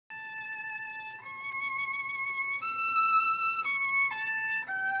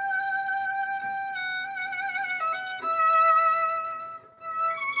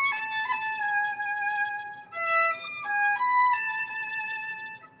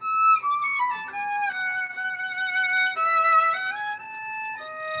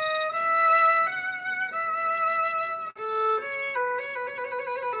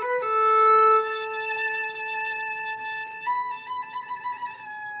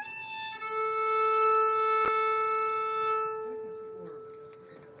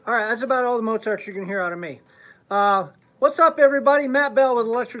All right, that's about all the Mozart you can hear out of me. What's up, everybody? Matt Bell with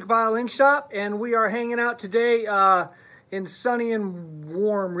Electric Violin Shop, and we are hanging out today in sunny and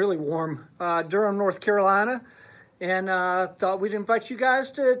warm, really warm, Durham, North Carolina. And thought we'd invite you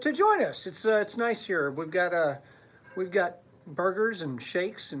guys to join us. It's nice here. We've got burgers and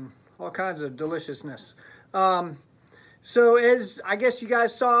shakes and all kinds of deliciousness. So as I guess you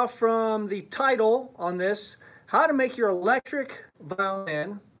guys saw from the title on this, how to make your electric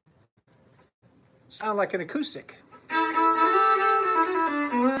violin sound like an acoustic.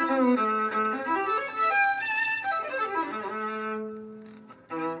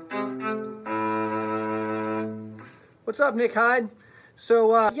 What's up, Nick Hyde?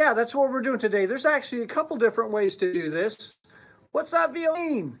 So yeah, that's what we're doing today. There's actually a couple different ways to do this. What's up,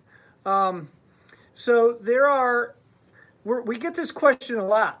 Violin? So there are, we get this question a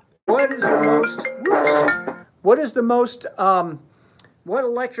lot. What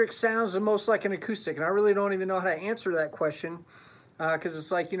electric sounds the most like an acoustic? And I really don't even know how to answer that question because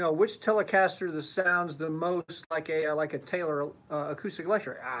it's like, you know, which Telecaster that sounds the most like a Taylor acoustic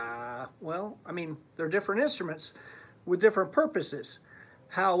electric? Well, I mean, they're different instruments with different purposes.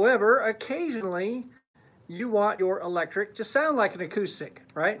 However, occasionally you want your electric to sound like an acoustic,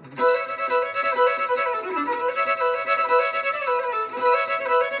 right?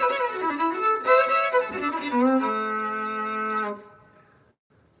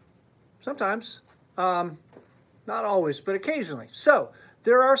 Sometimes, not always, but occasionally. So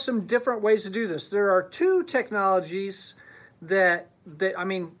there are some different ways to do this. There are two technologies that I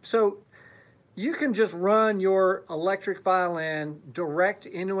mean, so you can just run your electric violin direct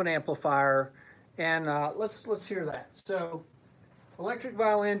into an amplifier, and let's hear that. So electric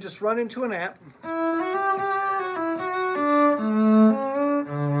violin, just run into an amp.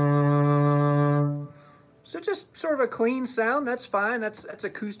 So just sort of a clean sound. That's fine. That's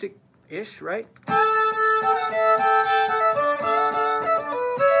acoustic-ish, right?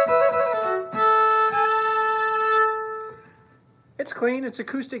 It's clean. It's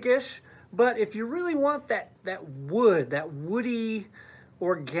acoustic-ish. But if you really want that woody,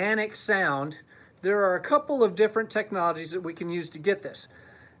 organic sound, there are a couple of different technologies that we can use to get this.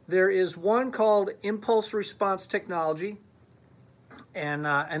 There is one called impulse response technology, and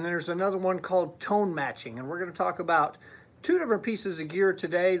there's another one called tone matching. And we're going to talk about two different pieces of gear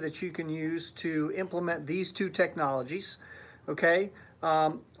today that you can use to implement these two technologies. Okay,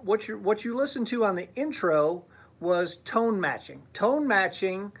 what you listened to on the intro was tone matching. Tone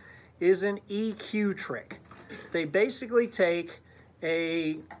matching is an EQ trick. They basically take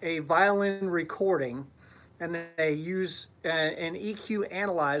a violin recording and they use an EQ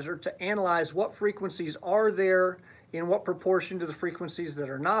analyzer to analyze what frequencies are there in what proportion to the frequencies that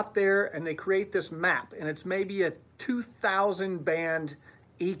are not there, and they create this map, and it's maybe a 2,000 band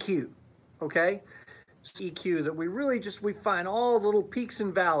EQ, okay? EQ that we find all the little peaks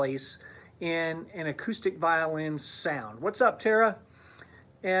and valleys in an acoustic violin sound. What's up, Tara?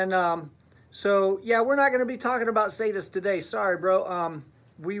 And so yeah, we're not going to be talking about Zetas today. Sorry, bro.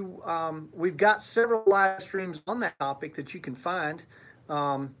 We've got several live streams on that topic that you can find,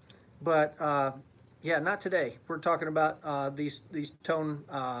 but yeah, not today. We're talking about these tone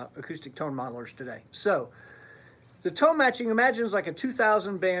acoustic tone modelers today. So the tone matching, imagine is like a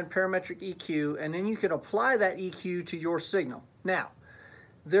 2,000 band parametric EQ, and then you can apply that EQ to your signal. Now,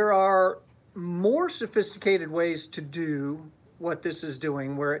 there are more sophisticated ways to do what this is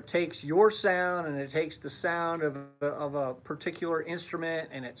doing, where it takes your sound and it takes the sound of a particular instrument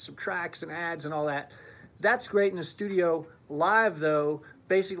and it subtracts and adds and all that. That's great in the studio. Live though,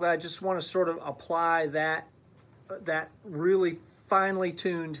 basically I just want to sort of apply that really finely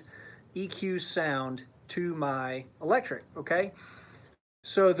tuned EQ sound to my electric, okay?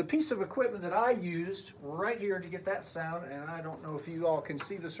 So the piece of equipment that I used right here to get that sound, and I don't know if you all can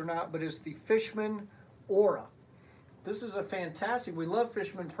see this or not, but it's the Fishman Aura. This is a fantastic, we love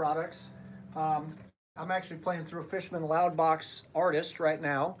Fishman products. I'm actually playing through a Fishman Loudbox Artist right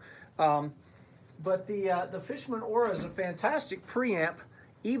now. But the Fishman Aura is a fantastic preamp,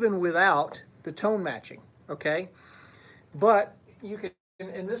 even without the tone matching, okay? But you can,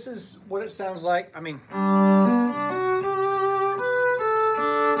 and this is what it sounds like. I mean,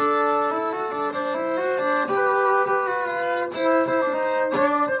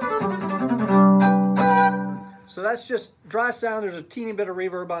 so that's just dry sound. There's a teeny bit of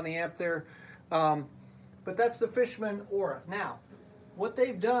reverb on the amp there. But that's the Fishman Aura. Now, what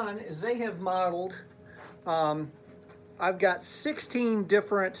they've done is they have modeled, I've got 16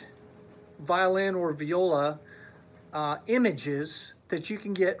 different violin or viola images that you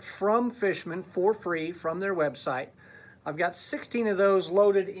can get from Fishman for free from their website. I've got 16 of those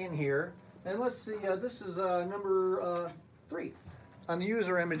loaded in here. And let's see, this is number 3 on the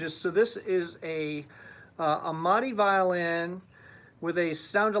user images. So this is a Amati violin with a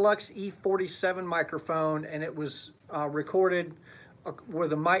Sound Deluxe E47 microphone, and it was recorded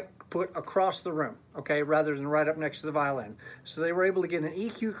with a mic put across the room, okay, rather than right up next to the violin. So they were able to get an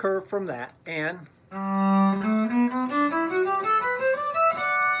EQ curve from that, and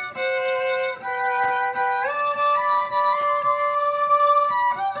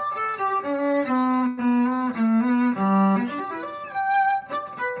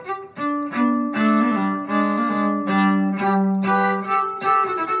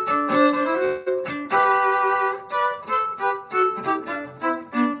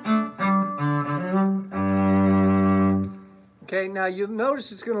okay, now you'll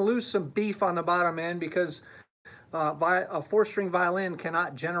notice it's going to lose some beef on the bottom end because a 4-string violin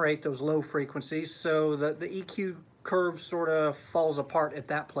cannot generate those low frequencies, so the EQ curve sort of falls apart at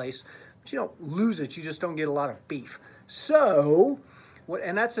that place. But you don't lose it, you just don't get a lot of beef. So,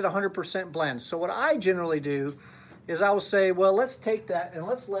 and that's at 100% blend. So what I generally do is I will say, well, let's take that and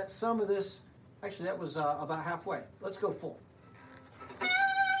let's let some of this, actually that was about halfway. Let's go full.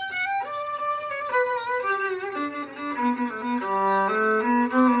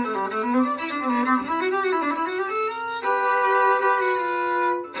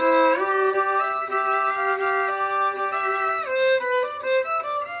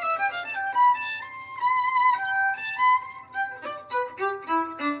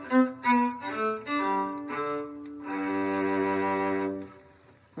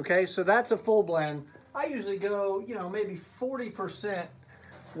 Okay, so that's a full blend. I usually go, you know, maybe 40%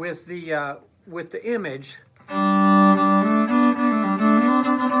 with the image.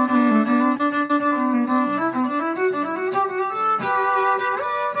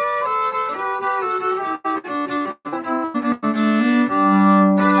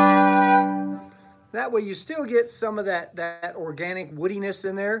 That way you still get some of that organic woodiness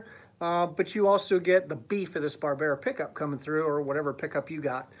in there, but you also get the beef of this Barbera pickup coming through, or whatever pickup you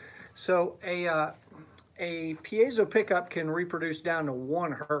got. So a piezo pickup can reproduce down to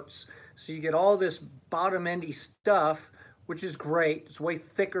 1 hertz. So you get all this bottom-endy stuff, which is great. It's way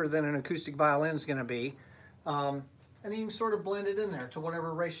thicker than an acoustic violin is going to be. And you can sort of blend it in there to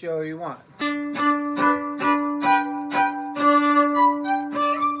whatever ratio you want.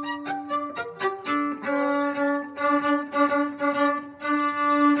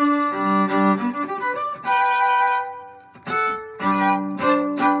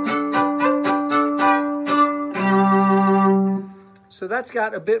 So that's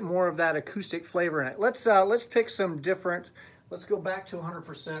got a bit more of that acoustic flavor in it. Let's pick some different, let's go back to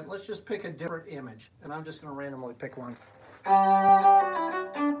 100%. Let's just pick a different image, and I'm just going to randomly pick one.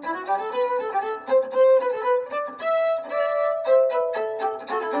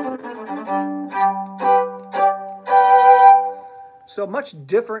 So much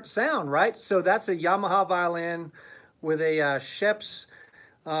different sound, right? So that's a Yamaha violin with a Schoeps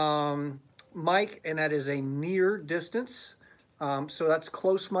mic, and that is a near distance. So that's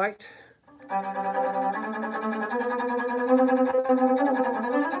close mic'd. How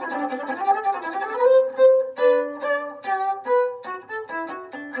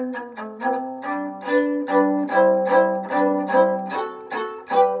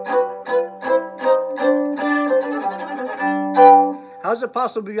is it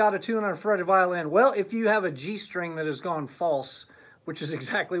possible to be out of tune on a fretted violin? Well, if you have a G string that has gone false, which is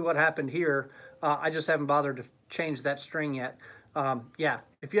exactly what happened here, I just haven't bothered to change that string yet. Yeah,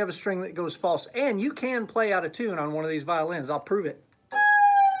 if you have a string that goes false, and you can play out of tune on one of these violins, I'll prove it.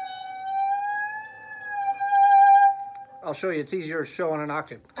 I'll show you, it's easier to show on an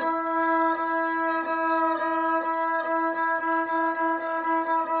octave.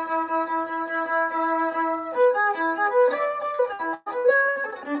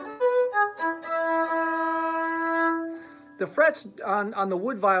 The frets on the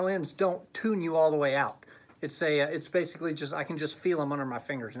wood violins don't tune you all the way out. It's basically just, I can just feel them under my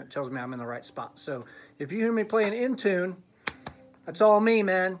fingers, and it tells me I'm in the right spot. So if you hear me playing in tune, that's all me,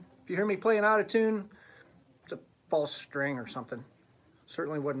 man. If you hear me playing out of tune, it's a false string or something.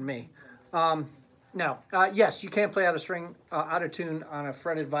 Certainly wasn't me. No, yes, you can play out of tune on a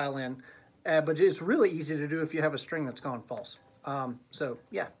fretted violin, but it's really easy to do if you have a string that's gone false. So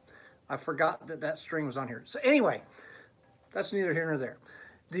yeah, I forgot that string was on here. So anyway, that's neither here nor there.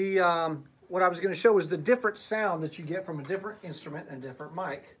 What I was going to show is the different sound that you get from a different instrument and different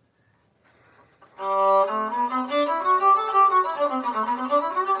mic.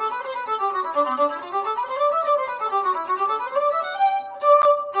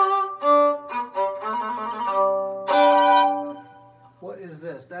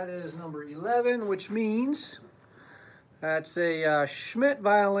 this? That is number 11, which means that's a Schmidt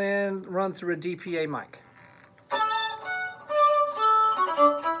violin run through a DPA mic.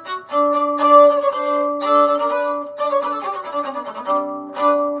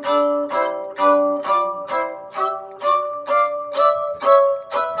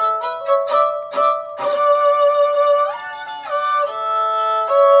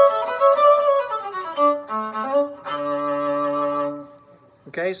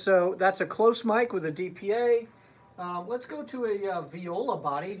 Okay, so that's a close mic with a DPA. Let's go to a viola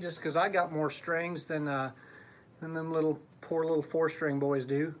body, just because I got more strings than them little poor little 4-string boys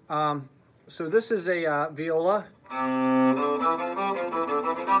do. So this is a viola.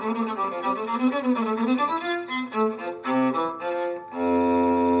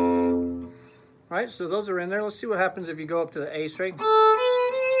 All right, so those are in there. Let's see what happens if you go up to the A string.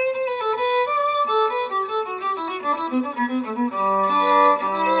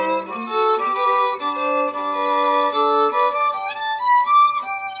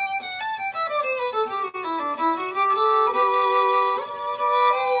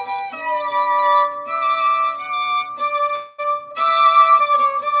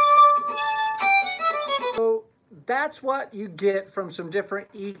 So that's what you get from some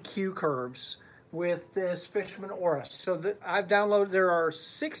different EQ curves with this Fishman Aura. So I've downloaded, there are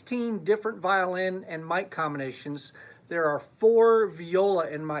 16 different violin and mic combinations. There are 4 viola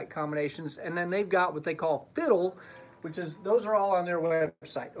and mic combinations, and then they've got what they call fiddle, which is, those are all on their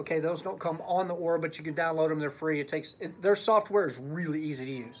website. Okay, those don't come on the Aura, but you can download them, they're free. Their software is really easy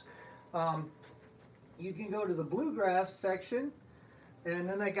to use. You can go to the bluegrass section, and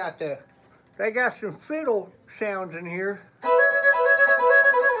then they got some fiddle sounds in here.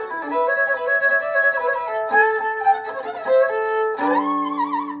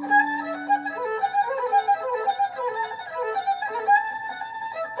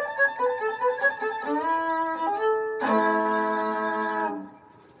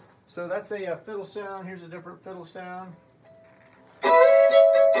 So that's a fiddle sound. Here's a different fiddle sound.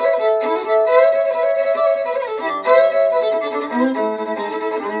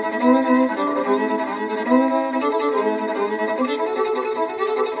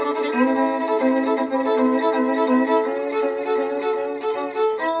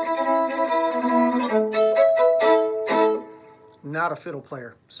 Not a fiddle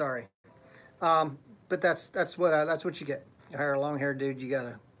player, sorry. But that's what you get. You hire a long-haired dude, you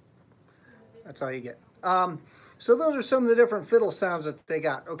gotta. That's all you get. So those are some of the different fiddle sounds that they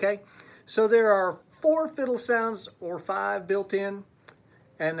got. Okay, so there are 4 fiddle sounds or 5 built in,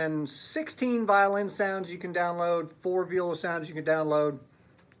 and then 16 violin sounds you can download, 4 viola sounds you can download.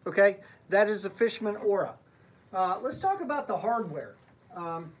 Okay, that is the Fishman Aura. Let's talk about the hardware,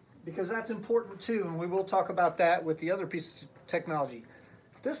 because that's important too, and we will talk about that with the other pieces of technology.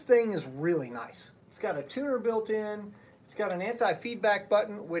 This thing is really nice. It's got a tuner built in. It's got an anti-feedback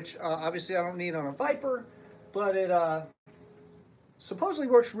button, which obviously I don't need on a Viper, but it supposedly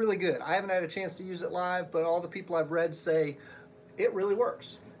works really good. I haven't had a chance to use it live, but all the people I've read say it really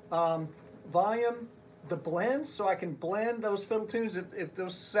works. Volume, the blends, so I can blend those fiddle tunes if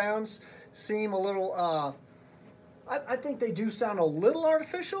those sounds seem a little, I think they do sound a little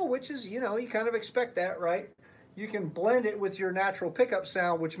artificial, which is, you know, you kind of expect that, right? You can blend it with your natural pickup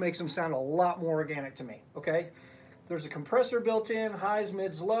sound, which makes them sound a lot more organic to me, okay? There's a compressor built in, highs,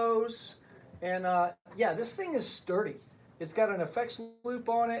 mids, lows, and yeah, this thing is sturdy. It's got an effects loop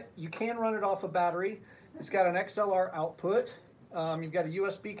on it. You can run it off a battery. It's got an XLR output. You've got a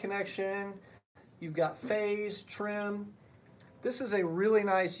USB connection. You've got phase, trim. This is a really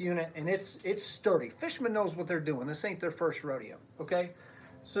nice unit, and it's sturdy. Fishman knows what they're doing. This ain't their first rodeo, okay?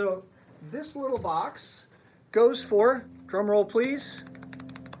 So this little box goes for, drum roll please,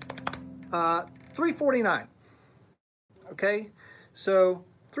 $349. Okay, so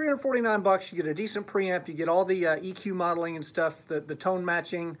 $349, you get a decent preamp, you get all the EQ modeling and stuff, the tone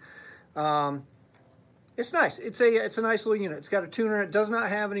matching. It's nice. It's a nice little unit. It's got a tuner. It does not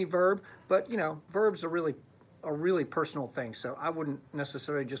have any verb, but you know, verb's a really personal thing. So I wouldn't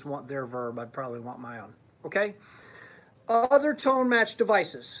necessarily just want their verb. I'd probably want my own. Okay. Other tone match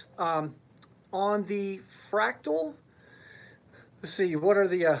devices on the Fractal. Let's see, what are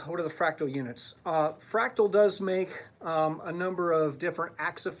the Fractal units? Fractal does make a number of different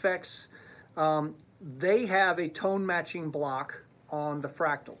axe effects. They have a tone matching block on the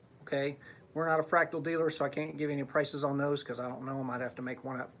Fractal, okay? We're not a Fractal dealer, so I can't give any prices on those because I don't know. I might have to make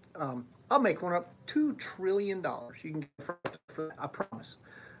one up. I'll make one up, $2 trillion. You can get a Fractal for that, I promise.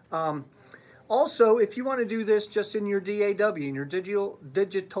 Also, if you want to do this just in your DAW, in your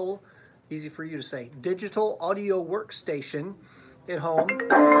digital, easy for you to say, digital audio workstation, at home.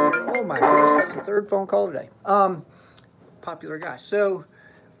 Oh my goodness, that's the third phone call today. Popular guy. So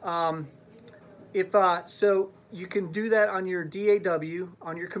so you can do that on your DAW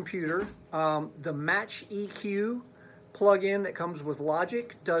on your computer. The Match EQ plugin that comes with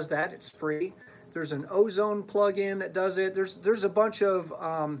Logic does that. It's free. There's an Ozone plugin that does it. There's a bunch of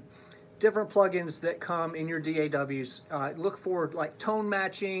different plugins that come in your DAWs. Look for like tone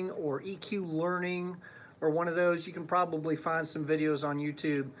matching or EQ learning or one of those. You can probably find some videos on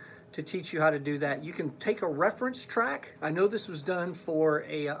YouTube to teach you how to do that. You can take a reference track. I know this was done for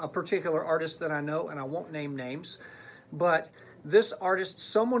a particular artist that I know, and I won't name names, but this artist,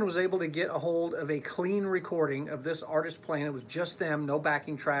 someone was able to get a hold of a clean recording of this artist playing. It was just them, no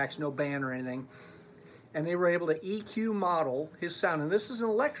backing tracks, no band or anything. And they were able to EQ model his sound. And this is an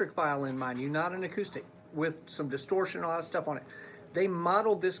electric violin, mind you, not an acoustic, with some distortion and all that stuff on it. They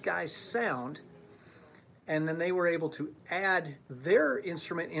modeled this guy's sound, and then they were able to add their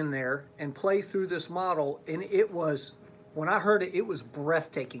instrument in there and play through this model. And it was, when I heard it, it was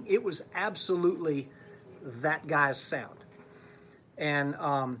breathtaking. It was absolutely that guy's sound. And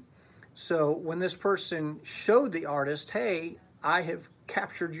so when this person showed the artist, hey, I have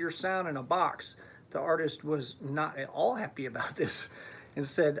captured your sound in a box, the artist was not at all happy about this and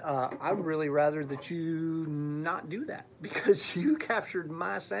said, I'd really rather that you not do that, because you captured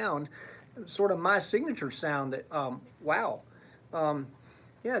my sound, sort of my signature sound that, wow.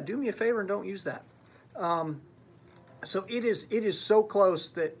 Yeah, do me a favor and don't use that. So it is so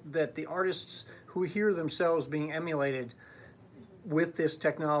close that the artists who hear themselves being emulated with this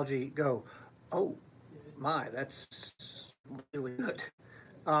technology go, oh my, that's really good.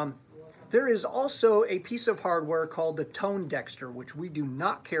 There is also a piece of hardware called the Tone Dexter, which we do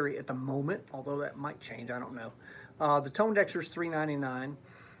not carry at the moment, although that might change, I don't know. The Tone Dexter is $3.99,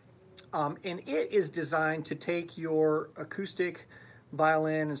 and it is designed to take your acoustic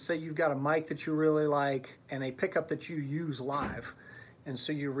violin and say you've got a mic that you really like and a pickup that you use live. And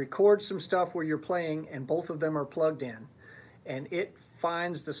so you record some stuff where you're playing and both of them are plugged in. And it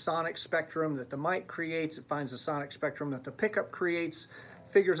finds the sonic spectrum that the mic creates, it finds the sonic spectrum that the pickup creates,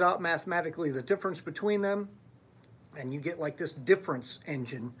 figures out mathematically the difference between them, and you get like this difference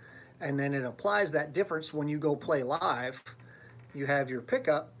engine, and then it applies that difference when you go play live. You have your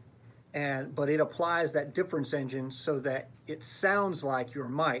pickup, but it applies that difference engine so that it sounds like your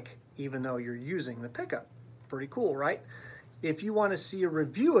mic, even though you're using the pickup. Pretty cool, right? If you want to see a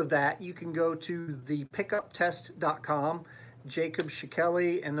review of that, you can go to thepickuptest.com. Jacob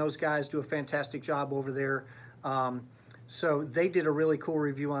Shikeli and those guys do a fantastic job over there. So they did a really cool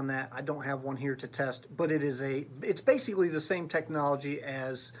review on that. I don't have one here to test, but it's basically the same technology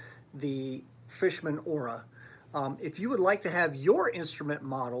as the Fishman Aura. If you would like to have your instrument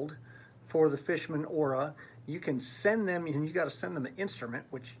modeled for the Fishman Aura, you can send them, and you got to send them an instrument,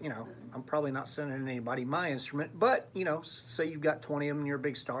 which, you know, I'm probably not sending anybody my instrument, but, you know, say you've got 20 of them and you're a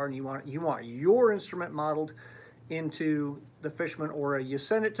big star and you want your instrument modeled into the Fishman Aura. You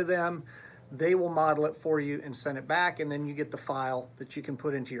send it to them, they will model it for you and send it back, and then you get the file that you can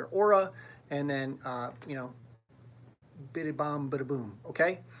put into your Aura, and then, you know, biddy-bom, bada-boom,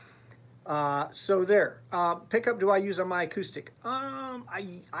 okay? So there. Pickup do I use on my acoustic?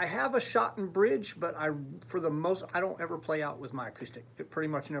 I have a shot and bridge, but I don't ever play out with my acoustic. It pretty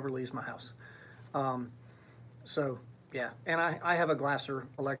much never leaves my house. So yeah, and I have a Glasser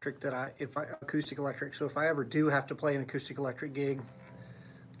electric that acoustic electric. So if I ever do have to play an acoustic electric gig,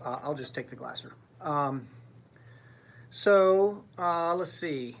 I'll just take the Glasser. Let's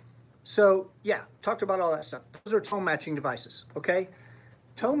see. So yeah, talked about all that stuff. Those are tone matching devices. Okay.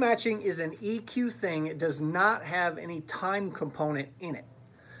 Tone matching is an EQ thing. It does not have any time component in it.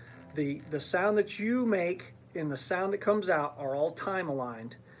 The sound that you make and the sound that comes out are all time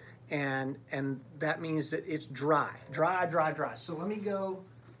aligned, and that means that it's dry. So let me go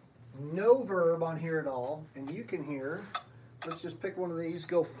no verb on here at all, and you can hear. Let's just pick one of these,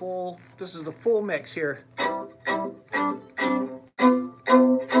 go full. This is the full mix here.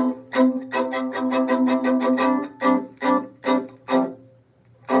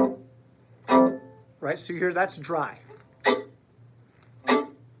 Right, so you hear that's dry.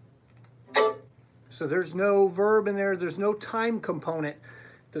 So there's no verb in there, there's no time component.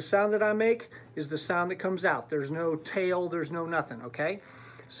 The sound that I make is the sound that comes out. There's no tail, there's no nothing, okay?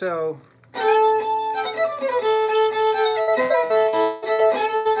 So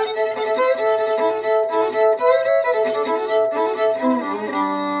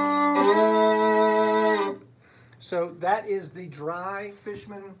that is the dry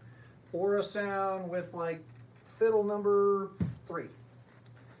Fishman Aura sound with like fiddle number 3.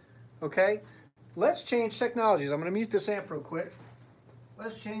 Okay, let's change technologies. I'm going to mute this amp real quick.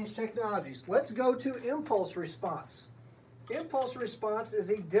 Let's change technologies. Let's go to impulse response. Impulse response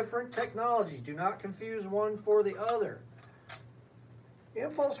is a different technology. Do not confuse one for the other.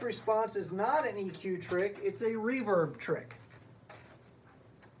 Impulse response is not an EQ trick, it's a reverb trick.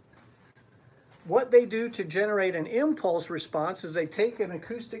 What they do to generate an impulse response is they take an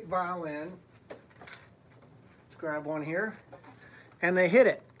acoustic violin, let's grab one here, and they hit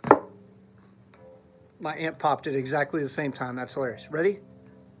it. My amp popped at exactly the same time. That's hilarious. Ready?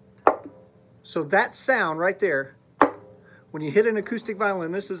 So that sound right there, when you hit an acoustic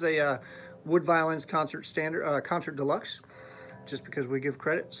violin, this is a Wood Violins Concert Standard, Concert Deluxe, just because we give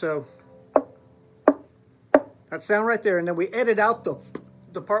credit. So that sound right there, and then we edit out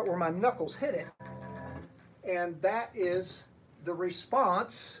the part where my knuckles hit it, and that is the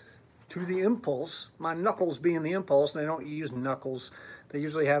response to the impulse. My knuckles being the impulse, and they don't use knuckles. They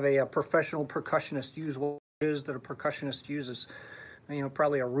usually have a professional percussionist use what it is that a percussionist uses. You know,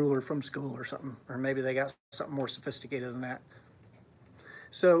 probably a ruler from school or something, or maybe they got something more sophisticated than that.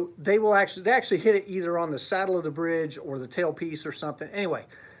 So they actually hit it either on the saddle of the bridge or the tailpiece or something. Anyway,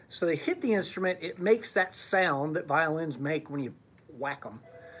 so they hit the instrument. It makes that sound that violins make when you whack them,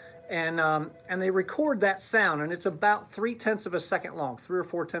 and they record that sound, and it's about 3/10 of a second long, 3 or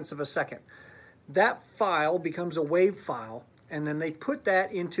 4/10 of a second. That file becomes a wave file, and then they put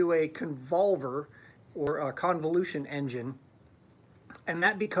that into a convolver or a convolution engine, and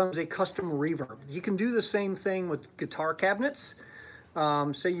that becomes a custom reverb. You can do the same thing with guitar cabinets.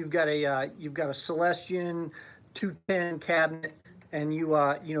 Say you've got a Celestion 210 cabinet, and you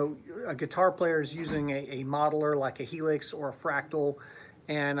know, a guitar player is using a modeler like a Helix or a Fractal,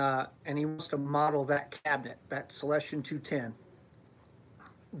 and he wants to model that cabinet, that Celestion 210.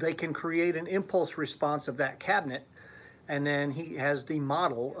 They can create an impulse response of that cabinet, and then he has the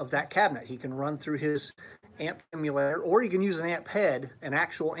model of that cabinet. He can run through his amp simulator, or you can use an amp head, an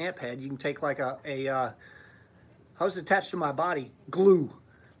actual amp head. You can take like I was attached to my body, glue.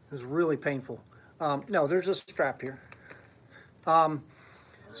 It was really painful. No, there's a strap here.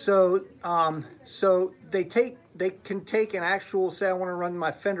 So they can take an actual, say I want to run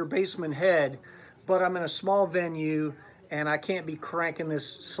my Fender Bassman head, but I'm in a small venue and I can't be cranking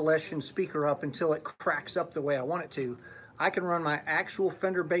this Celestion speaker up until it cracks up the way I want it to. I can run my actual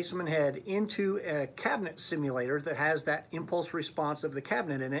Fender Bassman head into a cabinet simulator that has that impulse response of the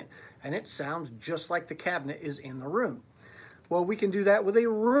cabinet in it, and it sounds just like the cabinet is in the room. Well, we can do that with a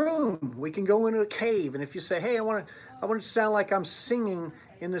room. We can go into a cave, and if you say, hey, I want it to sound like I'm singing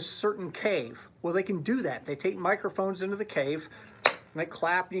in this certain cave, well, they can do that. They take microphones into the cave, and they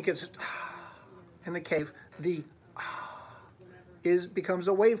clap, and you can just, in the cave, the becomes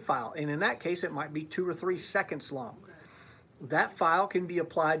a wave file, and in that case, it might be 2 or 3 seconds long. That file can be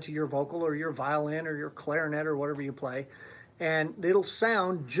applied to your vocal or your violin or your clarinet or whatever you play, and it'll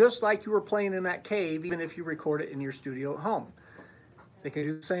sound just like you were playing in that cave, even if you record it in your studio at home. They can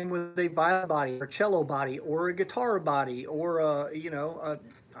do the same with a violin body or cello body or a guitar body, or I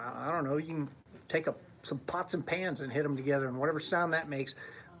don't know, you can take some pots and pans and hit them together, and whatever sound that makes,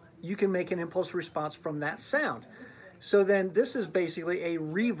 you can make an impulse response from that sound. So then this is basically a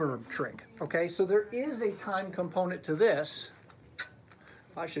reverb trick, okay? So there is a time component to this.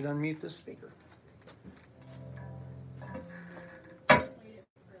 I should unmute this speaker.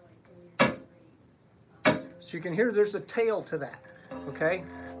 So you can hear there's a tail to that, okay?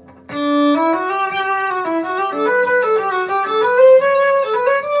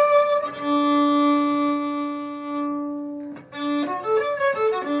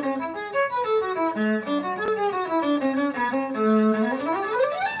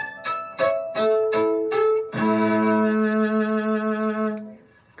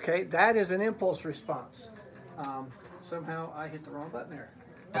 Okay, that is an impulse response. Somehow I hit the wrong button there.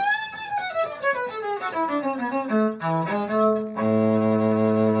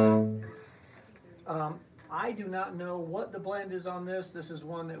 I do not know what the blend is on this. This is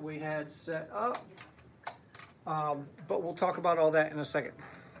one that we had set up, but we'll talk about all that in a second.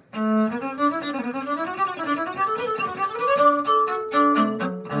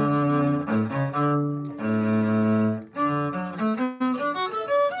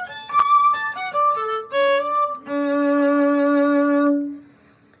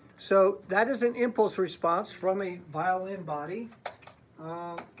 So that is an impulse response from a violin body.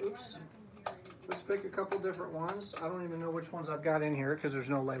 Oops. Let's pick a couple different ones. I don't even know which ones I've got in here because there's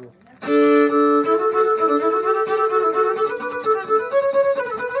no label.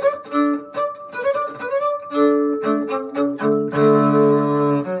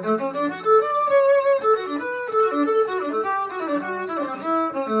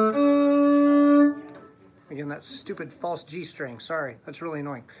 Again, that stupid false G string. Sorry, that's really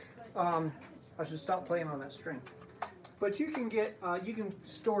annoying. I should stop playing on that string. But you can get, you can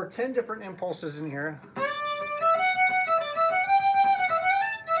store 10 different impulses in here.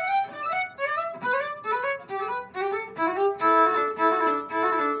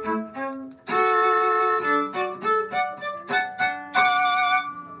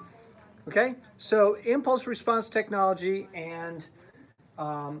 Okay, so impulse response technology and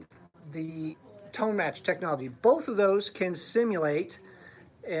the tone match technology, both of those can simulate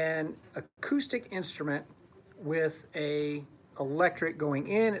an acoustic instrument with a electric going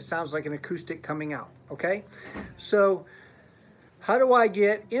in. It sounds like an acoustic coming out, okay? So how do I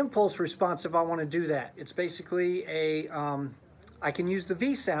get impulse response if I want to do that? It's basically a, I can use the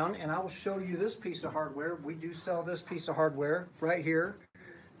vSound, and I will show you this piece of hardware. We do sell this piece of hardware right here.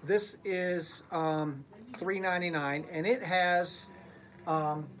 This is $3.99, and it has,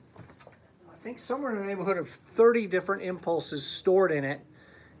 I think somewhere in the neighborhood of 30 different impulses stored in it.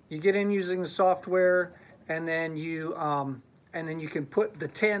 You get in using the software, and then you can put the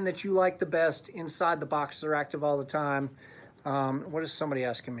 10 that you like the best inside the box. They're active all the time. What is somebody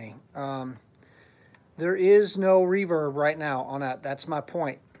asking me? There is no reverb right now on that. That's my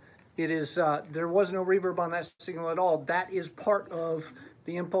point. It is there was no reverb on that signal at all. That is part of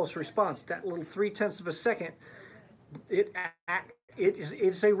the impulse response. That little 0.3 of a second, it's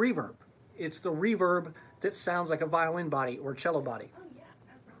a reverb. It's the reverb that sounds like a violin body or cello body.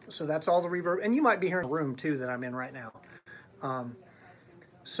 So that's all the reverb. And you might be hearing the room too that I'm in right now.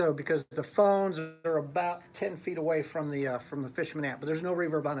 So because the phones are about 10 feet away from the Fishman amp, but there's no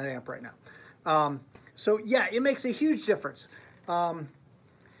reverb on that amp right now. So yeah, it makes a huge difference. Now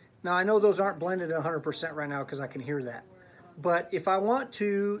I know those aren't blended at 100% right now because I can hear that. But if I want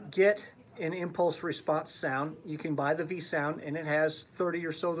to get an impulse response sound, you can buy the vSound, and it has 30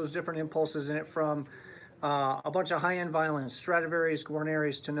 or so of those different impulses in it from a bunch of high-end violins, Stradivarius,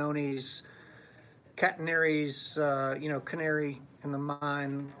 Guarneris, Tononis, Catenaries, you know, Canary in the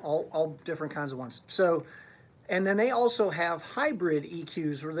Mine, all different kinds of ones. So, and then they also have hybrid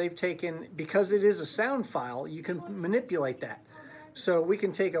EQs where they've taken, because it is a sound file, you can manipulate that. So we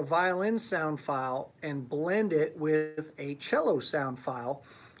can take a violin sound file and blend it with a cello sound file.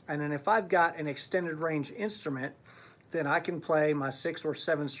 And then if I've got an extended range instrument, then I can play my 6 or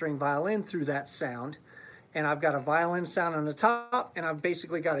 7 string violin through that sound. And I've got a violin sound on the top, and I've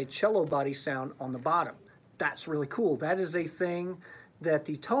basically got a cello body sound on the bottom. That's really cool. That is a thing that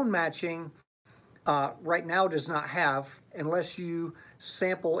the tone matching right now does not have, unless you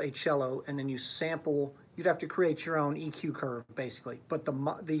sample a cello and then you sample. You'd have to create your own EQ curve, basically. But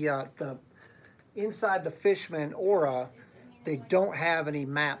the inside the Fishman Aura, they don't have any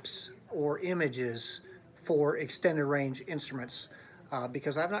maps or images for extended range instruments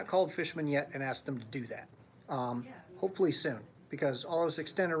because I've not called Fishman yet and asked them to do that. Hopefully soon, because all those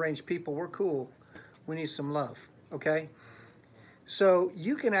extended range people, we're cool. We need some love, okay? So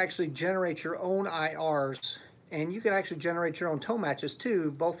you can actually generate your own IRs, and you can actually generate your own tone matches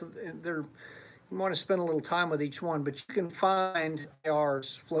too. Both of they're. You want to spend a little time with each one, but you can find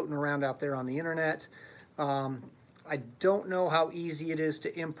IRs floating around out there on the internet. I don't know how easy it is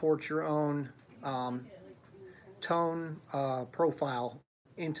to import your own tone profile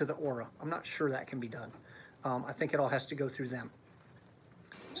into the Aura. I'm not sure that can be done. I think it all has to go through them.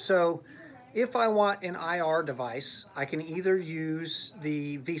 So if I want an IR device, I can either use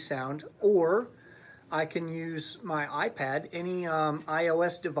the vSound, or I can use my iPad, any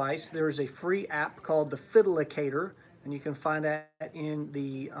iOS device. There is a free app called the Fiddlicator, and you can find that in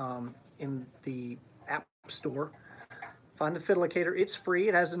the App Store. Find the Fiddlicator. It's free.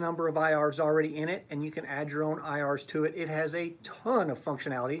 It has a number of IRs already in it, and you can add your own IRs to it. It has a ton of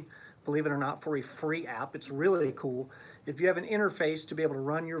functionality, believe it or not, for a free app. It's really cool. If you have an interface to be able to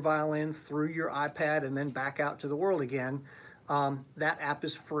run your violin through your iPad and then back out to the world again, that app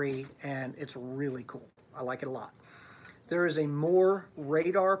is free, and it's really cool. I like it a lot. There is a Mooer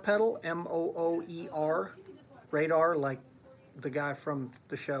Radar pedal, M-O-O-E-R, Radar, like the guy from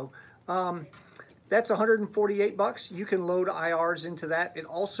the show. That's 148 bucks. You can load IRs into that. It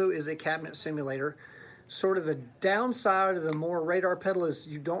also is a cabinet simulator. Sort of the downside of the Mooer Radar pedal is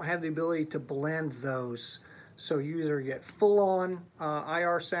you don't have the ability to blend those. So you either get full-on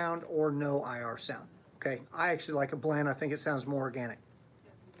IR sound or no IR sound. Okay, I actually like a blend. I think it sounds more organic.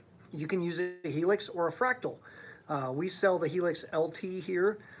 You can use a Helix or a Fractal. We sell the Helix LT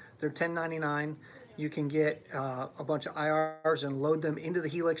here. They're $10.99. You can get a bunch of IRs and load them into the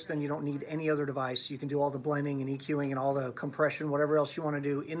Helix. Then you don't need any other device. You can do all the blending and EQing and all the compression, whatever else you want to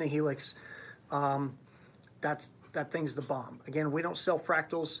do in the Helix. That thing's the bomb. Again, we don't sell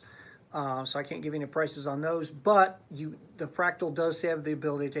Fractals. So I can't give you any prices on those, but the Fractal does have the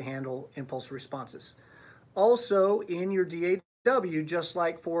ability to handle impulse responses. Also, in your DAW, just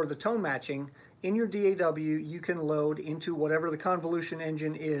like for the tone matching, in your DAW, you can load into whatever the convolution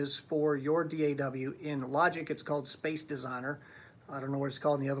engine is for your DAW. In Logic, it's called Space Designer. I don't know what it's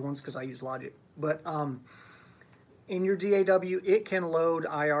called in the other ones because I use Logic. But in your DAW, it can load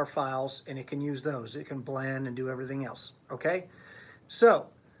IR files, and it can use those. It can blend and do everything else, okay? So,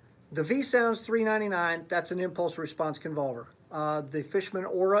 the vSound's $399, that's an impulse response convolver. The Fishman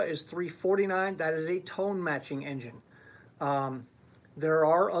Aura is $349, that is a tone matching engine. There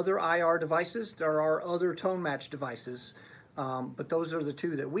are other IR devices, there are other tone match devices, but those are the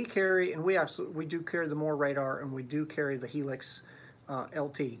two that we carry, and we do carry the Mooer Radar, and we do carry the Helix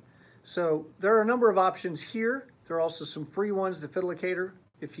LT. So there are a number of options here. There are also some free ones, the Fiddlicator,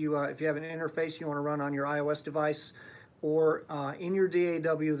 if you have an interface you want to run on your iOS device, or in your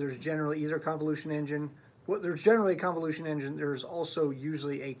DAW, there's generally either convolution engine. Well, there's generally a convolution engine. There's also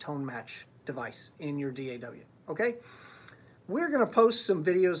usually a tone match device in your DAW. Okay? We're going to post some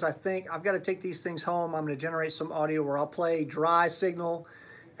videos, I think. I've got to take these things home. I'm going to generate some audio where I'll play dry signal,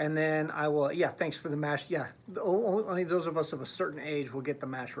 and then I will, yeah, thanks for the mash. Yeah, only those of us of a certain age will get the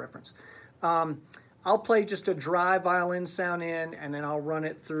mash reference. I'll play just a dry violin sound in, and then I'll run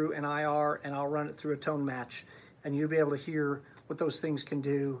it through an IR, and I'll run it through a tone match, and you'll be able to hear what those things can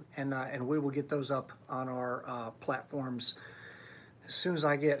do, and we will get those up on our platforms as soon as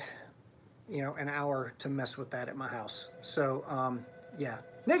I get, you know, an hour to mess with that at my house. So, yeah.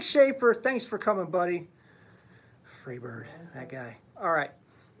 Nick Schaefer, thanks for coming, buddy. Freebird, that guy. All right.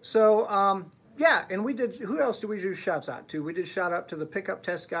 So, yeah, and we did, who else did we do shouts out to? We did shout out to the Pickup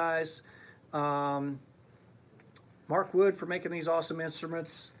Test guys. Mark Wood for making these awesome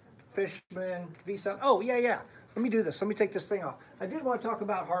instruments. Fishman, vSound. Oh, yeah. Let me do this. Let me take this thing off. I did want to talk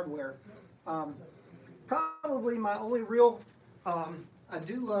about hardware. Probably my only real, I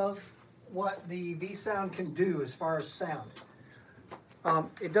do love what the vSound can do as far as sound.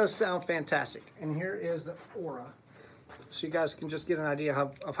 It does sound fantastic. And here is the Aura. So you guys can just get an idea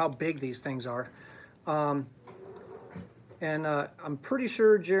of how big these things are. And I'm pretty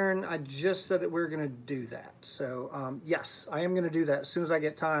sure, Jaron, I just said that we were going to do that. So, yes, I am going to do that as soon as I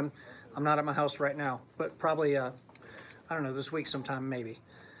get time. I'm not at my house right now, but probably, I don't know, this week sometime maybe.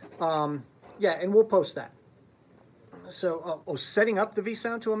 Yeah, and we'll post that. So, setting up the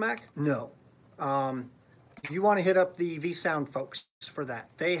vSound to a Mac? No. You want to hit up the vSound folks for that.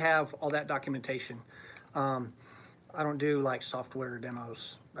 They have all that documentation. I don't do like software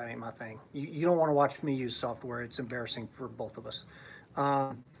demos. That ain't my thing. You don't want to watch me use software. It's embarrassing for both of us.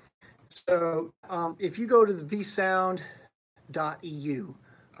 So if you go to the vSound.eu,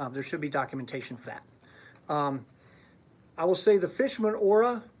 there should be documentation for that. I will say the Fishman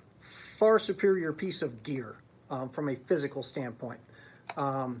Aura, far superior piece of gear from a physical standpoint.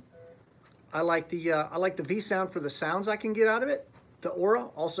 I like the vSound for the sounds I can get out of it. The Aura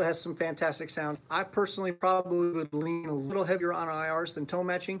also has some fantastic sound. I personally probably would lean a little heavier on IRs than tone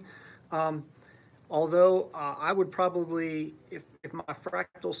matching. Although I would probably, if my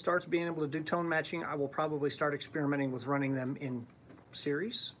Fractal starts being able to do tone matching, I will probably start experimenting with running them in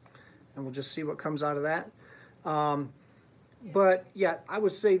series. And we'll just see what comes out of that. But yeah, I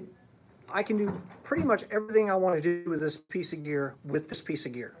would say I can do pretty much everything I want to do with this piece of gear with this piece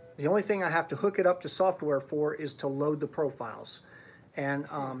of gear. The only thing I have to hook it up to software for is to load the profiles. And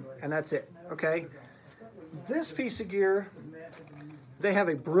that's it, okay? This piece of gear, they have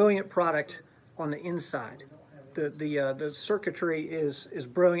a brilliant product on the inside. The circuitry is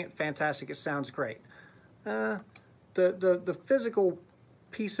brilliant, fantastic, it sounds great. The physical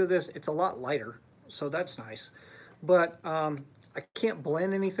piece of this, it's a lot lighter, so that's nice. But I can't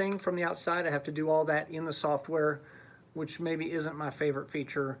blend anything from the outside. I have to do all that in the software, which maybe isn't my favorite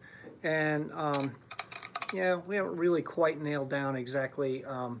feature. And yeah, we haven't really quite nailed down exactly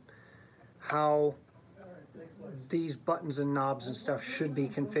how these buttons and knobs and stuff should be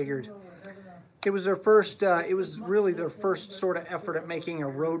configured. It was their first, it was really their first sort of effort at making a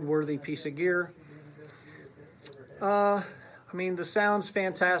roadworthy piece of gear. I mean, the sound's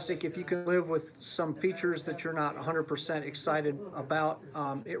fantastic. If you can live with some features that you're not 100% excited about,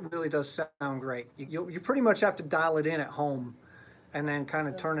 it really does sound great. You pretty much have to dial it in at home and then kind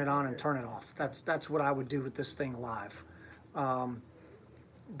of turn it on and turn it off. That's what I would do with this thing live.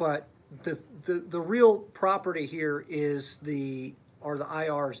 But the real property here is the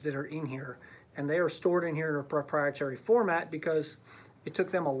IRs that are in here, and they are stored in here in a proprietary format because it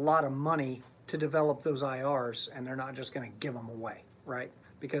took them a lot of money to develop those IRs, and they're not just going to give them away, right?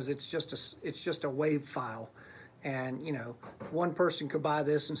 Because it's just a WAV file, And, you know, one person could buy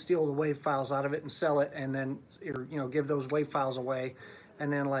this and steal the WAV files out of it and sell it, and then, or, you know, give those WAV files away.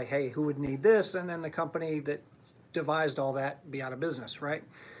 And then like, hey, who would need this? And then the company that devised all that be out of business, right?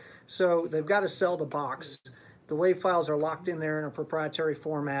 So they've got to sell the box. The WAV files are locked in there in a proprietary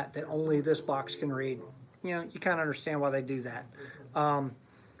format that only this box can read. You know, you kind of understand why they do that.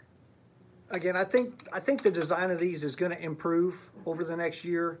 Again, I think the design of these is going to improve over the next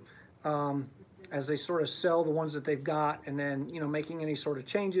year as they sort of sell the ones that they've got, and then, you know, making any sort of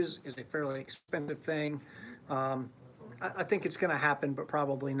changes is a fairly expensive thing. I think it's going to happen, but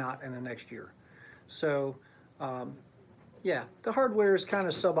probably not in the next year. So, yeah, the hardware is kind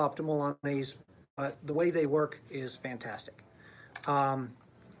of suboptimal on these, but the way they work is fantastic.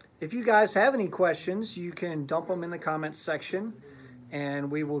 If you guys have any questions, you can dump them in the comments section, and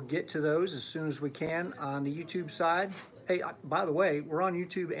we will get to those as soon as we can on the YouTube side. Hey, by the way, we're on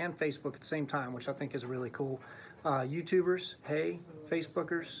YouTube and Facebook at the same time, which I think is really cool. YouTubers, hey.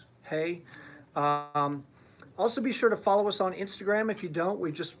 Facebookers, hey. Also be sure to follow us on Instagram if you don't.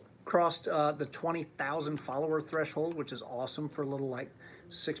 We just crossed the 20,000 follower threshold, which is awesome for a little like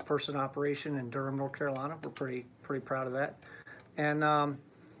 6-person operation in Durham, North Carolina. We're pretty proud of that. And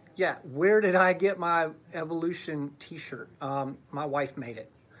yeah, where did I get my Evolution t-shirt? My wife made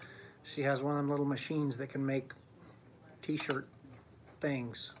it. She has one of them little machines that can make t-shirt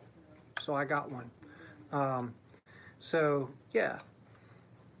things. So I got one. So yeah.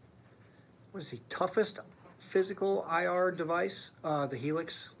 What is the toughest physical IR device? The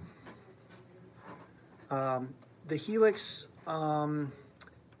Helix. The Helix, the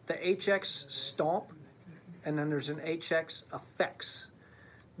HX Stomp, and then there's an HX Effects.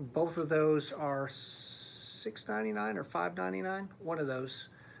 Both of those are $6.99 or $5.99, one of those.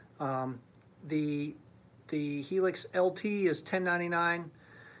 The Helix LT is $10.99,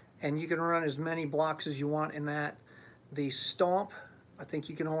 and you can run as many blocks as you want in that. The Stomp, I think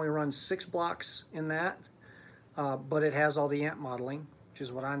you can only run 6 blocks in that, but it has all the amp modeling, which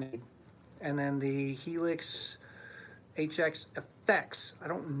is what I need. And then the Helix HX Effects, I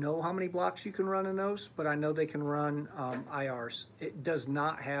don't know how many blocks you can run in those, but I know they can run IRs. It does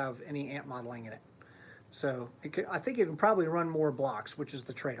not have any amp modeling in it. So I think it can probably run more blocks, which is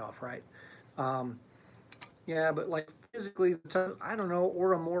the trade-off, right? Yeah, but like physically, I don't know,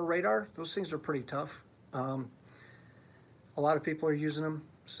 or a Mooer Radar, those things are pretty tough. A lot of people are using them.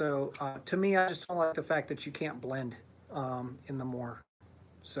 So to me, I just don't like the fact that you can't blend in the Mooer.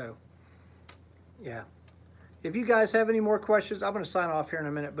 So yeah. If you guys have any more questions, I'm going to sign off here in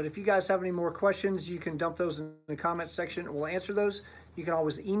a minute, but if you guys have any more questions, you can dump those in the comments section and we'll answer those. You can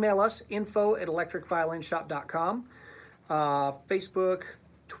always email us, info@electricviolinshop.com. Facebook,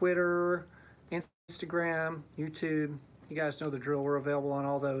 Twitter, Instagram, YouTube. You guys know the drill. We're available on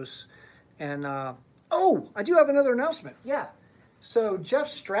all those. And, oh, I do have another announcement. Yeah. So Jeff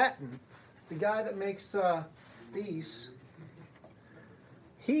Stratton, the guy that makes these,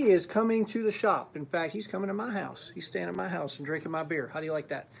 he is coming to the shop. In fact, he's coming to my house. He's staying at my house and drinking my beer. How do you like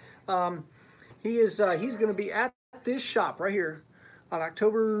that? He's going to be at this shop right here on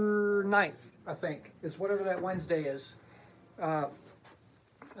October 9th, I think, is whatever that Wednesday is. The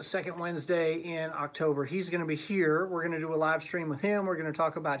second Wednesday in October. He's going to be here. We're going to do a live stream with him. We're going to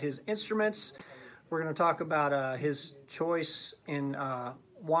talk about his instruments. We're going to talk about his choice in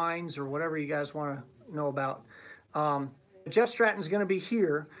wines or whatever you guys want to know about. Jeff Stratton's going to be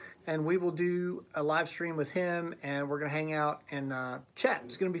here, and we will do a live stream with him, and we're going to hang out and chat.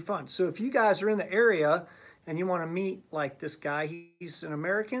 It's going to be fun. So if you guys are in the area and you want to meet like this guy, he's an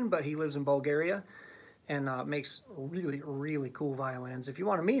American, but he lives in Bulgaria and makes really, really cool violins. If you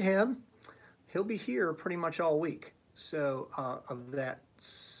want to meet him, he'll be here pretty much all week. So of that,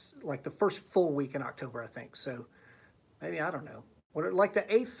 like the first full week in October, I think. So maybe, I don't know, like the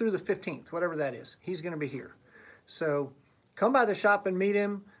 8th through the 15th, whatever that is, he's going to be here. So come by the shop and meet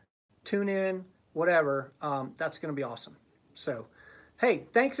him, tune in, whatever. That's going to be awesome. So, hey,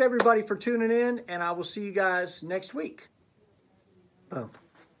 thanks everybody for tuning in, and I will see you guys next week. Boom.